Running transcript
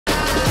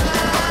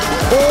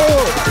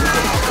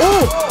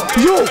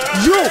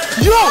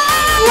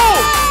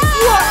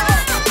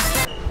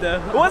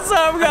What's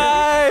up,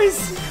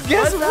 guys?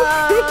 Guess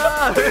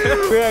what?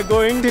 We are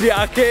going to the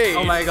arcade.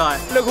 Oh my god.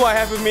 Look who I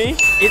have with me.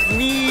 It's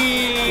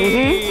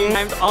me!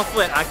 I'm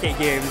awful at arcade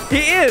games. He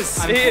is.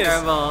 I'm he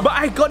terrible. is. But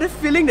I got the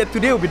feeling that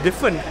today will be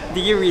different. Do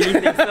you really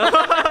think so?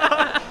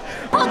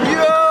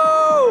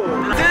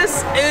 Yo!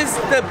 This is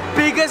the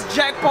biggest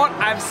jackpot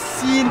I've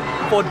seen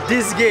for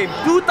this game.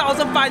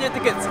 2,500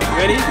 tickets.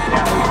 Ready?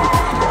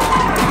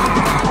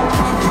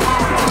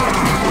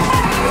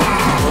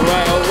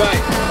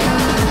 Alright.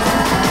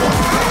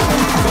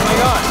 Oh my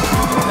god.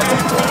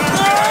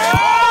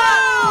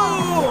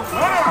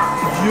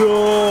 Yo!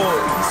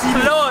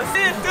 Close.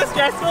 This is too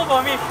stressful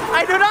for me.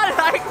 I do not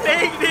like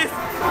playing this.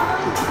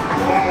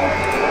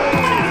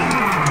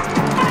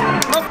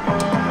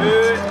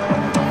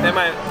 Never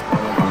mind.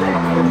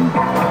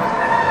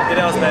 Okay,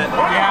 that was bad.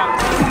 Yeah.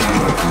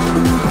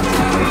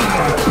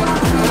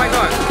 Oh my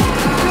god.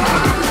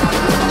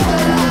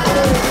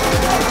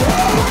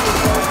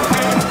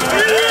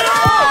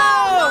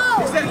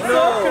 Is that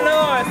So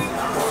close.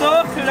 So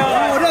close.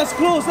 Oh, that was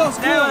close. That was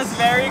close. That was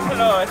very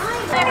close.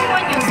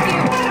 Everyone use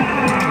skill.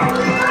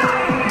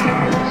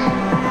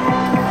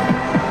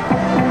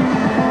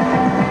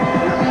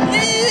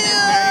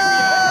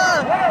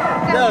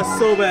 That was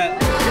so bad.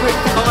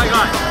 Oh my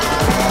god.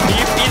 Do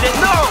you feel it?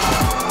 No!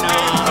 No.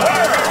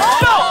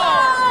 No!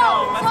 No,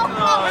 that's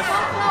close.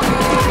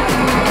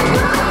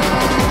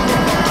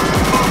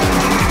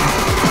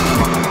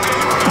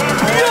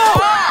 No!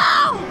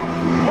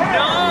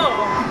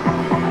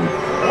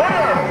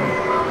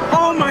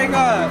 Oh my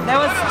god. That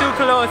was too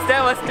close.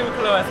 That was too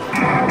close.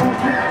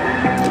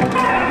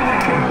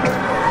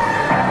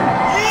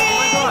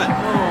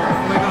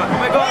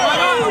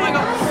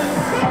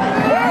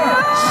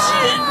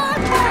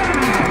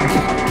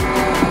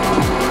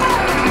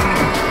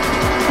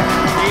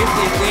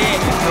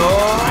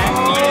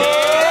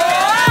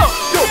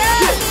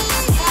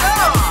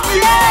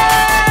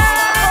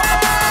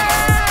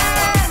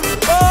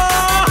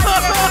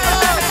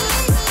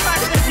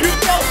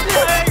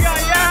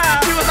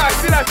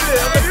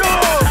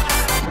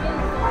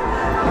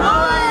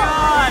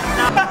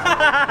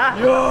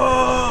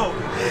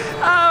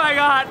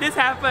 This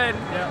happened.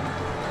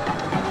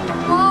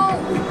 Wow.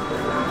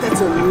 That's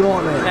a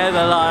lot, man. That's a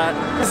lot.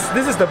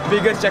 This is the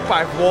biggest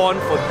jackpot I've won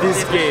for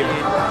this game.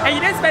 And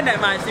you didn't spend that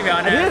much, to be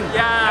honest. I didn't.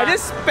 Yeah. I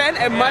didn't spend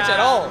as much at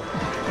all.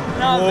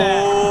 Not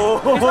Whoa.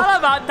 bad. It's all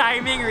about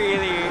timing,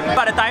 really.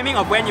 But the timing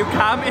of when you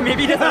come, and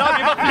maybe there's a lot of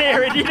people play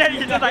already, then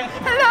you're just like,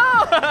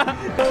 hello!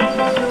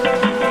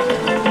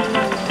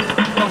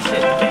 Oh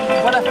shit.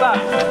 What the fuck?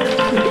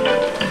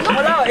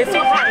 Hello, it's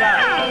so hard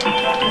lah.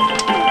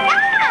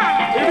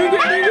 You're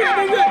doing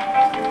good.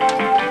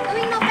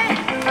 Doing not bad.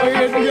 Oh,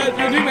 you're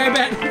doing very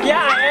bad.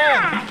 Yeah, I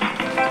am.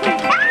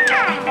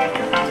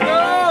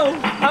 No!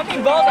 How many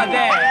balls are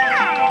there?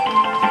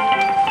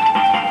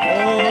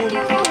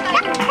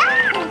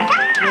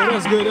 Oh, that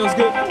was good.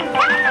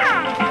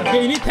 Okay,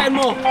 you need 10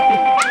 more.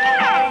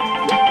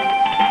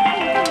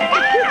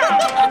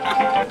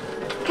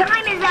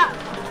 Time is up.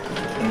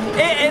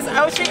 It is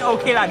actually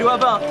okay lah,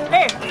 doable.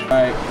 Hey!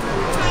 Alright,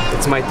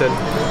 it's my turn.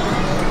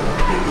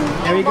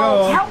 There we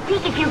go. Help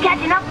Pikachu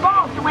catch enough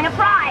balls to win a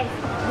prize.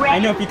 Ready? I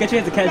know Pikachu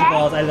has to catch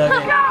balls, I love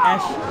it.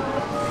 Ash.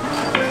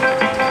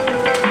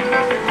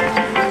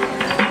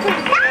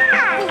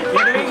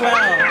 You're doing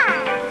well.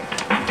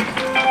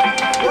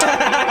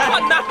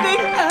 What,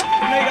 nothing?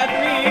 No, you got 3.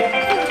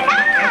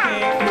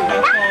 Okay,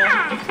 that's all.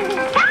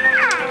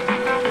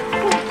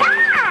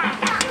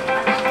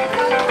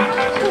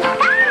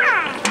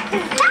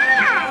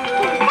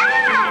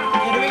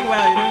 You're doing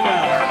well.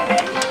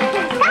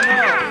 Oh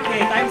no,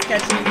 okay, time's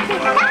catching.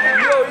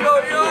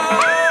 Yo!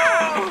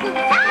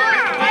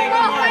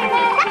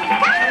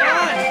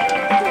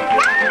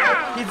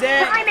 He's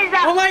there. Time is up.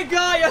 Oh my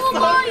god, you're so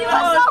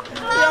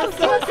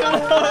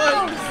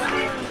close.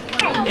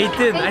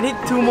 18, I need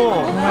 2 more.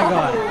 Oh my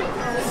god.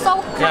 So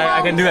close. Yeah,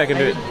 I can do it.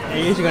 Are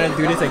you gonna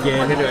do this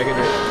again? I can do it.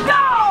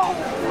 Go!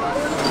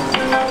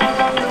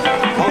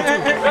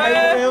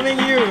 I'm filming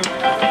you.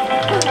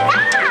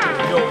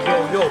 Yo.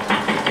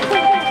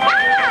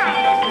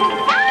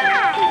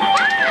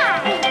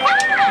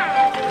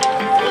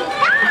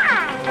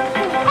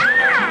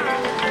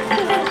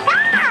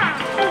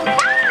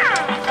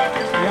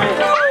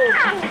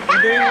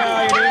 You're doing well.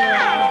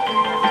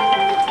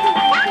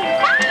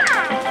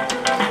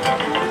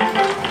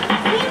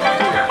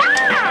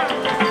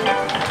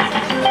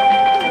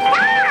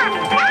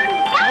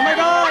 Oh my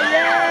god,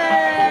 yay!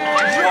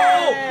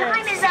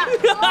 Time is up.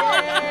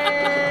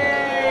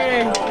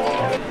 Yay!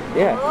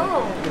 Yeah.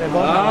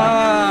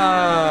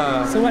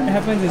 Ah. So what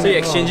happens is So you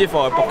exchange it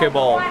for a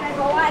Pokeball.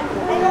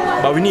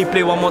 But we need to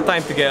play one more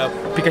time to get a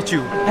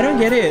Pikachu. I don't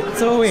get it.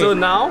 So wait. So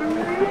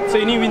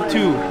you need to win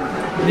 2.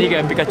 Then you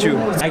get a Pikachu.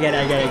 I get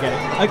it.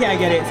 Okay, I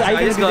get it. So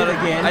I just do it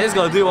again. I just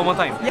gotta do it one more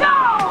time. Go!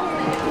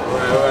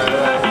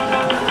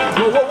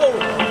 Whoa.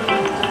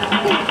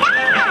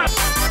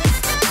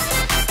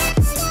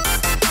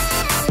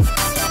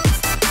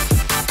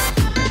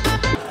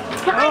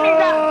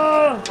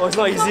 Oh, it's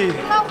not easy.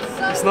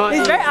 It's not.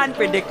 It's very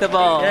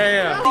unpredictable.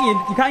 Yeah. I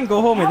think you can't go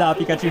home without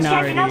Pikachu now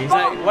already. It's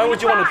like, why would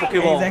you want a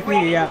Pokeball?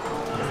 Exactly, yeah.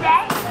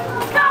 Set,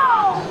 go!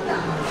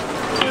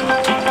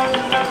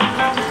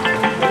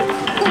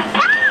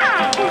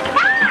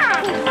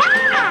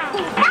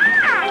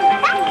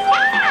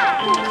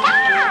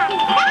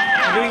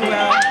 Doing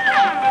well.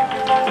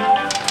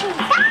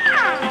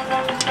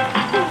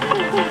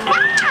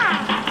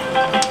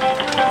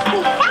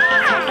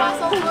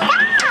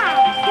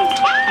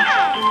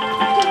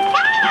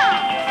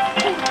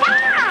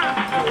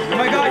 Oh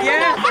my god,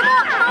 yeah!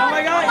 Oh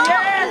my god,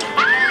 yeah!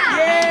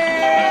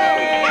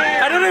 Yay!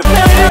 I don't know if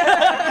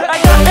I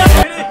got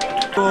it!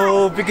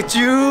 Oh,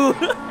 Pikachu!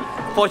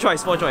 Four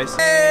choice.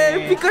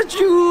 Hey,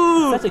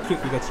 Pikachu! Such a cute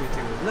Pikachu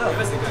too. Look.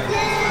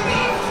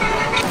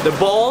 The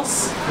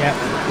balls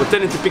will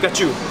turn into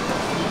Pikachu.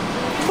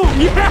 Oh,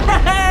 yeah!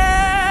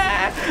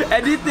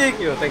 Anything!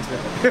 Yo, thanks man.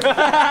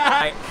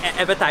 Like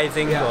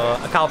advertising for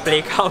a cow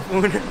play cow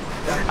food.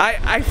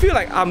 I feel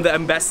like I'm the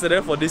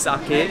ambassador for this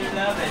arcade.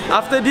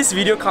 After this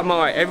video come out,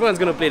 right, everyone's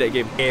gonna play that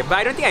game. Okay, but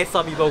I don't think I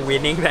saw people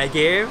winning that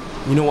game.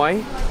 You know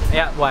why?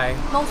 Yeah, why?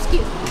 No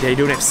skill. They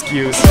don't have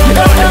skills.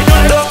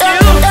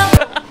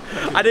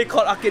 Are they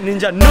called Arcade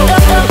Ninja? No!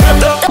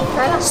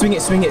 Swing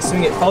it.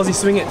 Fauzi,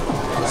 swing it.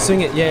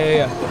 Swing it,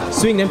 yeah.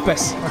 Swing then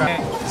press. Okay.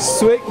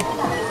 Swing.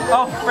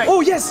 Oh, right.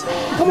 Oh yes!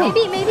 Come on!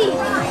 Maybe.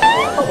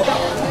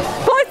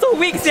 Oh, it's so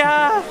weak,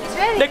 yeah.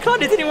 Really? The claw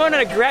didn't even want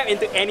to grab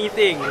into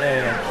anything.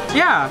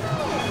 Yeah.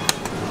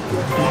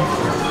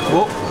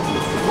 Whoa.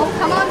 Oh,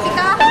 come on,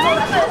 Pika.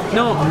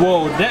 No.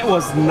 Whoa, that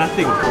was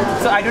nothing.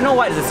 So I don't know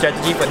what is the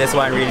strategy for this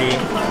one really.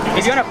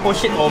 If you want to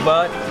push it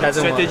over, it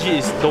doesn't work. Strategy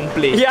is don't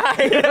play.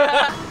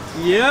 Yeah.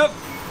 Yep.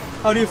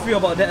 How do you feel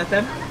about that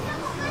attempt?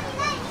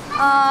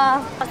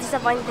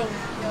 Disappointing.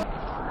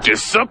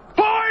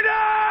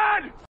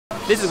 Disappointed!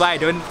 This is why I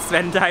don't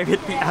spend time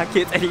with the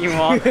arcades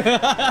anymore.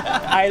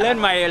 I learned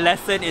my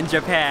lesson in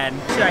Japan.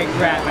 Should I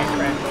grab my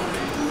friend?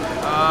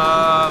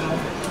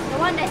 The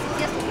one that's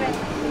just red.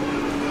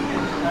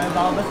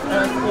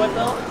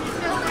 Squirtle?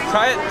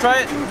 Try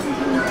it.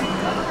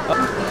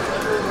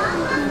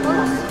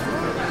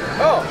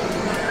 Oh.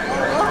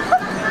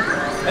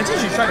 Actually,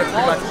 you should try the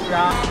Pikachu.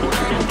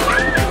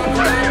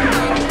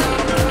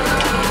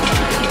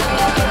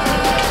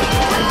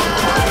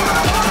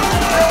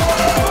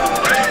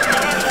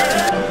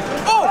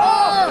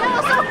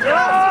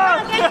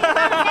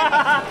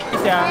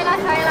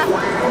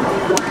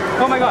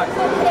 Oh my god.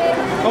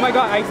 Oh my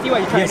god, I see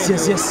what you're trying to do.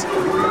 Yes.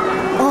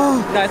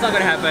 Oh, No, it's not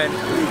gonna happen.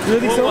 you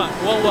think so?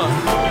 Won't work.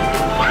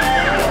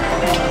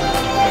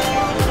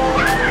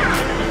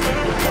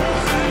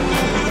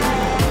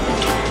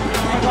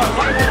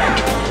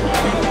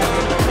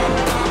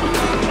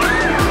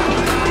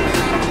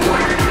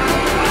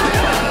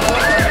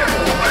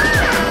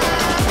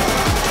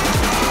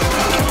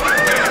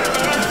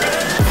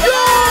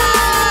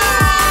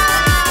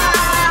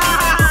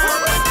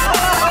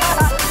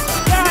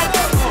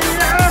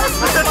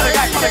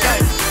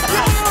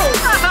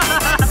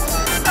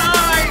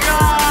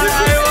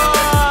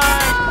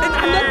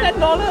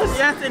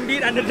 Yes,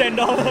 indeed, under $10.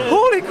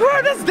 Holy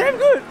crap, that's damn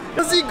good!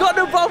 Because he got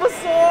the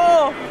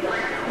Bulbasaur!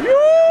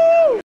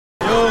 Yo!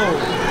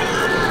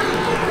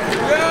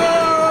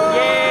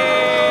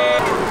 Yay!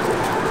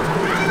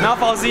 Now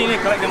Fauzi, you need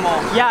to collect them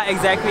all. Yeah,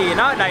 exactly.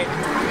 Now, like,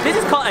 this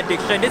is called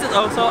addiction. This is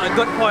also a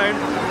good point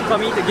for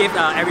me to give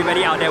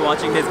everybody out there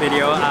watching this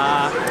video.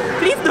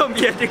 Please don't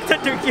be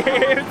addicted to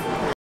games.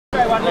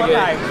 Try one more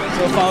time.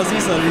 So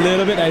Fauzi's a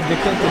little bit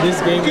addicted to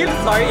this game. Feel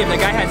sorry if the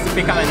guy has to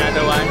pick up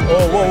another one.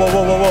 Oh,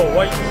 whoa.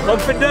 What?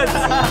 Confidence!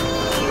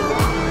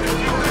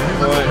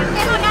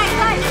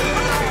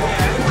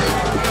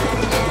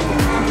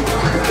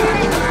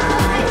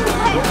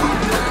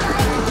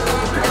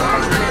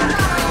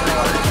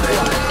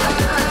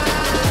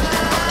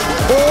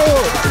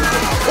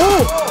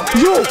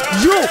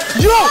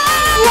 Yo!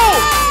 Whoa!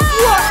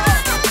 What?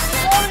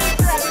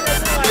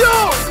 Yo!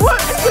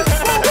 What is this?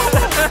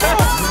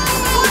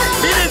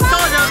 This is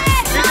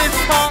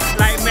called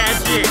like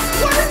magic.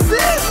 What is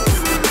this?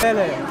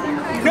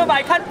 No, but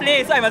I can't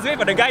play, so I must wait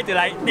for the guy to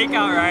like take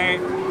out, right?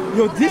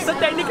 Yo, this So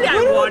technically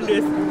I won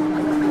this.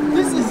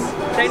 is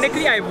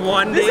Technically I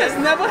won this. this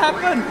has never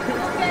happened.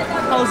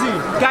 Fauzi,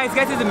 Guys,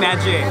 this is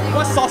magic.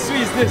 what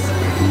sorcery is this?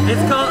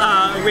 It's called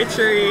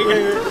witchery.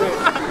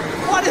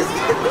 What is this?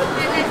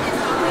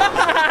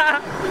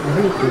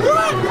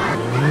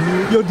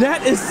 Yo,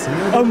 that is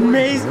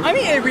amazing. I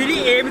mean, it really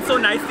aimed so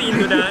nicely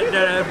into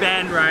the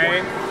band,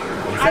 right?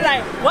 So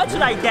like, what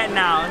should I get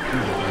now?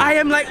 I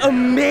am like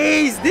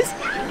amazed.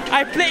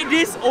 I played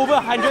this over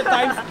 100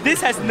 times.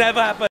 This has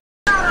never happened.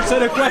 So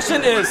the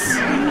question is,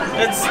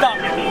 it's stuck.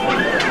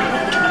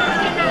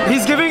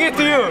 He's giving it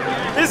to you.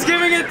 He's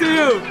giving it to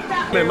you. you.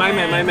 My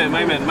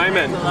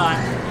man.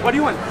 What do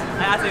you want?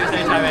 I asked you to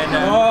say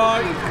Charmander.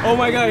 Oh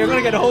my god, you're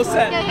gonna get the whole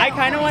set. I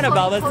kind of want a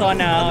Bulbasaur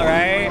now,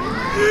 right?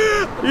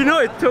 You know,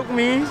 it took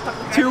me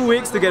 2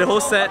 weeks to get a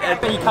whole set. And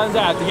When he comes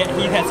out, he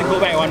has to go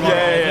back one more.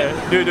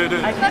 yeah. Dude.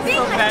 I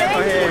feel so bad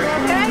for him.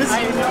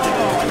 I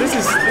know. This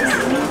is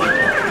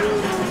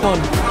on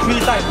 3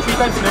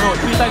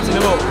 times in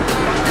a row.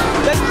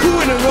 That's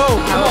 2 in a row.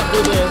 I won't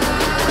do this.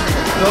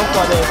 Go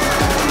for this.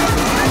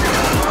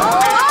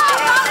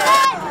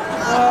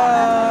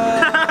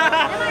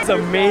 It's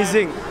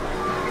amazing.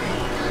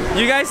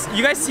 You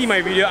guys see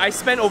my video. I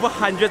spent over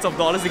hundreds of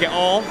dollars to get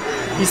all.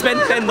 He spent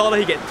 $10,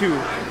 he get 2.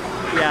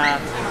 Yeah.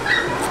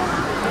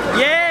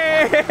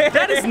 Yay!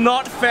 That is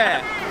not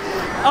fair.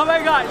 Oh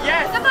my god,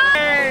 yes!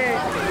 Yay.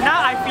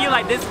 Now I feel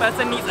like this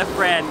person needs a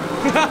friend.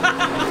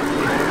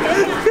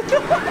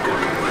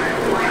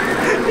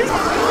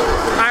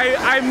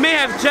 I may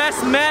have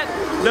just met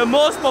the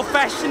most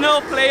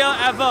professional player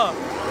ever.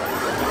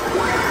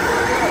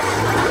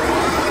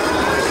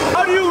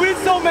 How do you win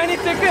so many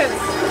tickets?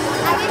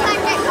 I win my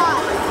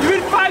jackpot. You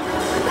win 5.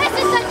 This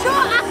is the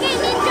true arcade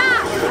ninja.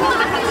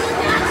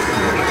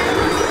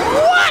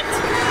 What?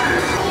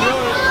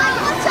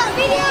 What's that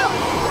video?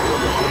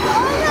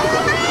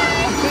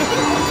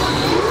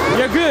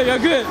 You're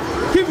good.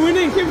 Keep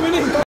winning.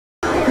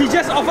 He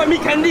just offered me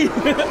candy.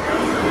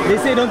 They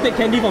say don't take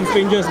candy from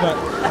strangers, but...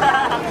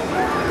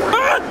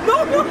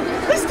 no!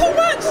 That's too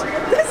much!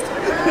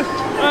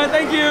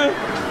 Thank you.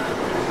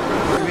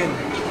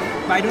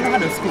 But I don't know how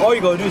to scoop. All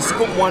you gotta do is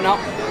scoop one up,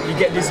 you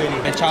get this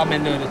already. The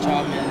Charmander.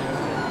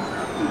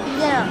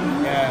 Yeah,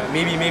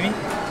 maybe.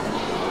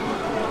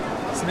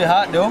 It's a bit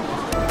hard though.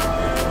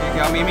 Okay,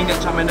 I'm aiming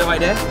that Charmander right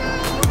there.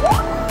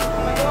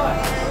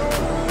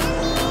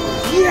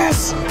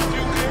 Yes!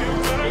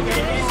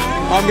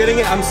 I'm getting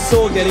it, I'm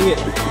so getting it.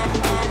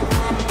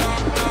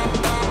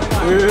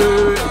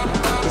 Wait.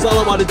 It's all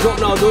about the drop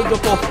now, don't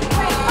drop off.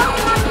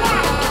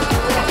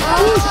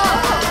 Push!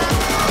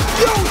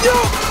 Yo!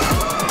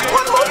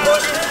 One more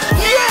push!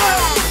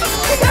 Yes!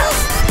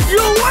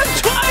 Yo, one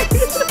try!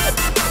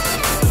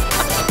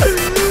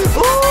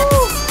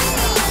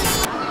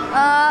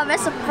 Very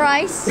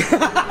surprised.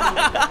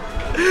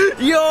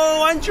 Yo,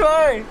 one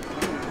try!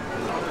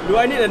 Do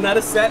I need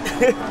another set?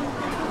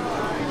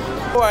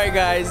 Alright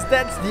guys,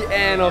 that's the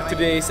end of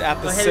today's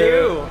episode.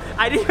 Hello.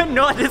 I didn't even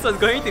know this was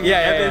going to be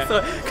an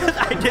episode because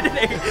I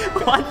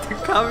didn't want to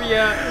come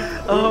here.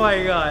 Oh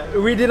my god.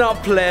 We did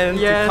not plan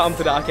to come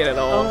to the arcade at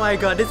all. Oh my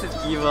god, this is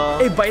evil.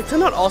 Hey, but it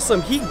turned out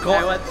awesome. He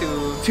got I want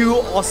to... 2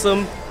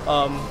 awesome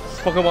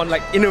Pokemon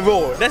like in a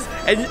row.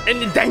 And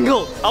it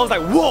dangled. I was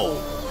like, whoa!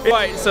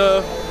 Alright,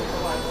 so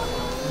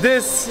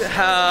this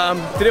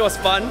today was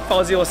fun.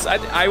 Fauzi was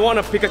I won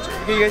a Pikachu.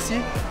 Can you guys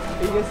see?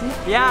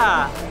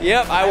 Yeah.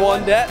 Yep, I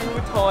won that. 2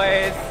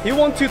 toys. He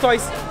won 2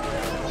 toys.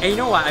 And you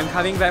know what? I'm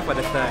coming back for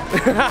the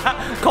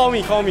 3rd. Call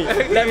me.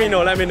 Let me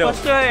know.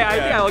 For sure, I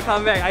think I will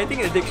come back. I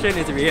think addiction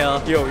is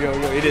real. Yo,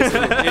 it is.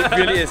 It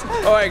really is.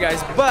 Alright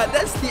guys, but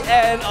that's the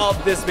end of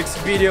this week's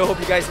video. Hope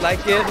you guys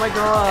like it. Oh my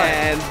god.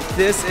 And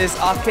this is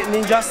Arcade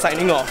Ninja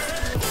signing off.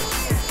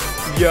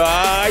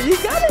 Yeah, you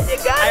got it.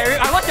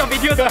 I watch your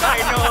videos, so I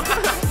know.